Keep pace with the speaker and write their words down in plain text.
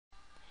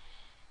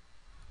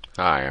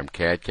Hi, I'm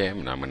CAD-CAM,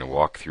 and I'm going to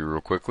walk through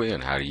real quickly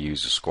on how to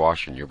use a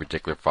squash in your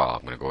particular file.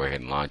 I'm going to go ahead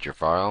and launch your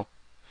file.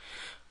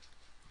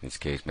 In this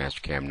case,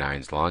 Mastercam 9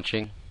 is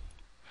launching.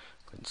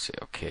 Go ahead and say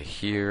OK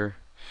here.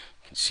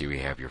 You can see we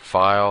have your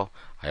file.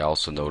 I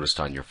also noticed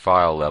on your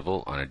file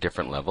level, on a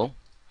different level,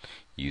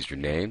 user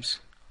names.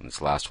 On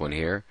this last one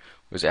here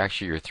was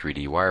actually your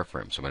 3D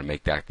wireframe. So I'm going to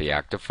make that the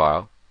active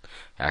file,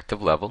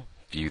 active level.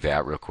 View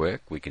that real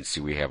quick. We can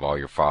see we have all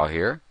your file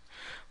here.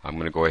 I'm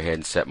going to go ahead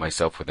and set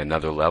myself with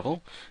another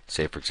level,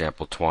 say for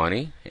example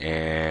 20,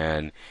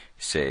 and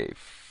say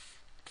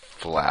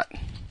flat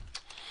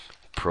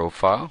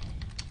profile.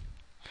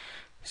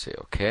 Say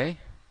OK.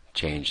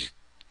 Change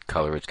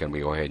color it's going to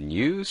be go ahead and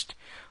used.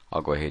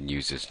 I'll go ahead and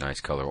use this nice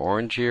color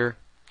orange here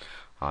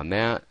on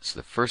that. So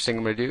the first thing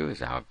I'm going to do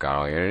is I've got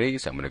all the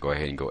entities. I'm going to go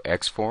ahead and go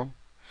X form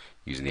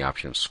using the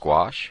option of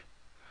squash,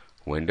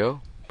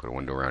 window, put a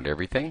window around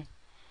everything.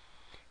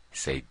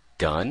 Say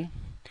done.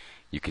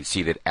 You can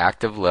see that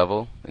active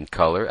level and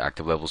color,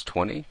 active level is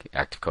 20,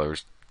 active color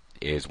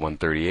is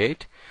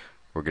 138.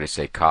 We're going to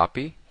say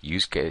copy,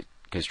 use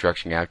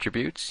construction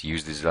attributes,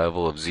 use this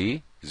level of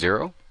Z,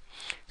 0.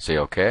 Say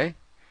OK.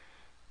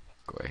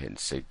 Go ahead and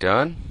say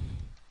done.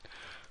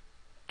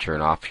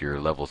 Turn off your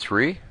level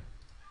 3.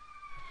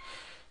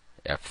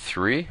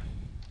 F3.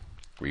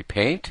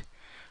 Repaint.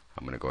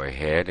 I'm going to go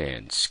ahead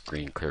and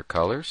screen clear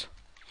colors.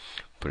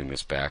 Putting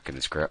this back in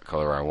this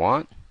color I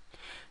want.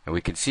 And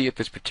we can see at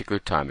this particular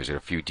time there's a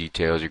few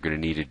details you're going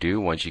to need to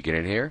do once you get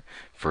in here.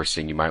 First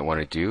thing you might want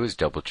to do is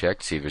double check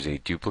to see if there's any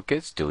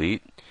duplicates.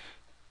 Delete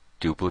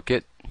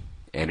duplicate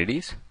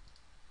entities.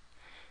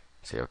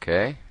 Say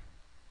OK.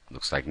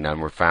 Looks like none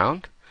were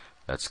found.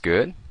 That's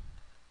good.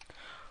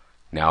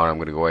 Now what I'm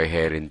going to go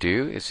ahead and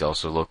do is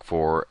also look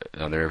for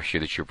another issue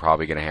that you're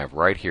probably going to have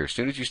right here. As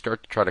soon as you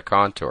start to try to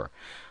contour,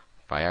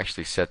 if I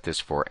actually set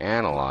this for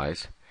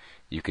analyze,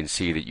 you can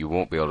see that you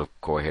won't be able to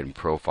go ahead and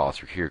profile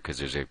through here because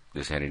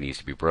this entity needs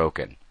to be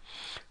broken.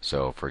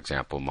 So for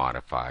example,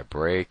 modify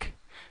break,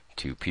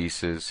 2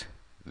 pieces,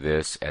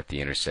 this at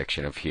the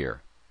intersection of here.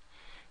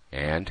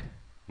 And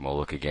we'll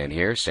look again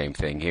here, same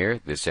thing here,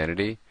 this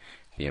entity,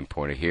 the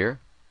endpoint of here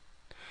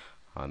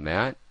on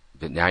that.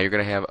 But now you're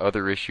going to have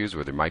other issues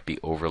where there might be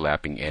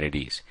overlapping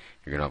entities.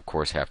 You're going to of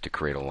course have to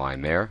create a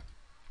line there.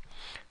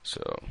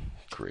 So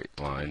create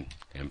line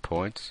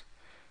endpoints,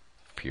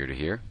 from here to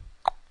here.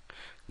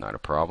 Not a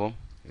problem,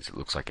 because it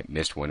looks like it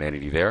missed one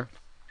entity there.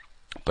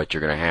 But you're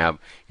going to have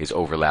is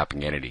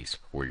overlapping entities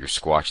where you're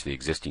squash the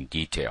existing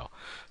detail.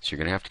 So you're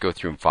going to have to go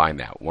through and find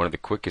that. One of the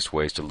quickest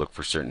ways to look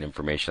for certain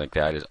information like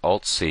that is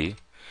Alt-C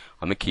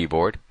on the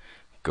keyboard.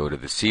 Go to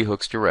the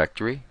C-hooks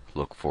directory,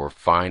 look for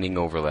finding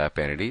overlap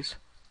entities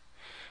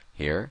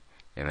here,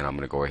 and then I'm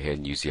going to go ahead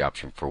and use the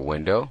option for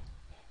window.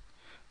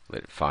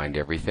 Let it find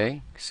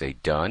everything. Say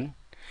done.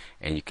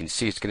 And you can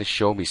see it's going to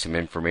show me some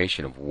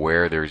information of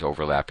where there's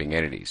overlapping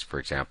entities. For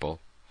example,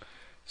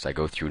 as I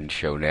go through and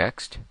show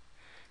next,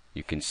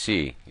 you can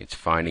see it's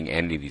finding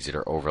entities that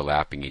are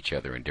overlapping each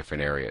other in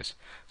different areas.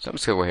 So I'm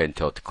just going to go ahead and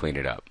tell it to clean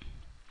it up.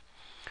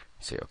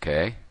 Say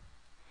OK.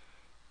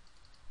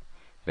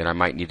 Then I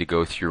might need to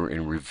go through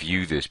and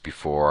review this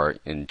before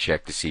and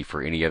check to see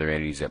for any other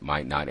entities that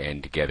might not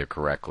end together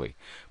correctly.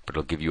 But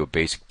it'll give you a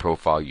basic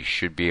profile you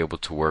should be able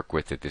to work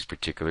with at this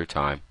particular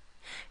time.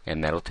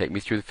 And that'll take me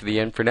through to the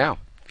end for now.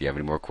 If you have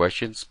any more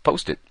questions,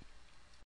 post it.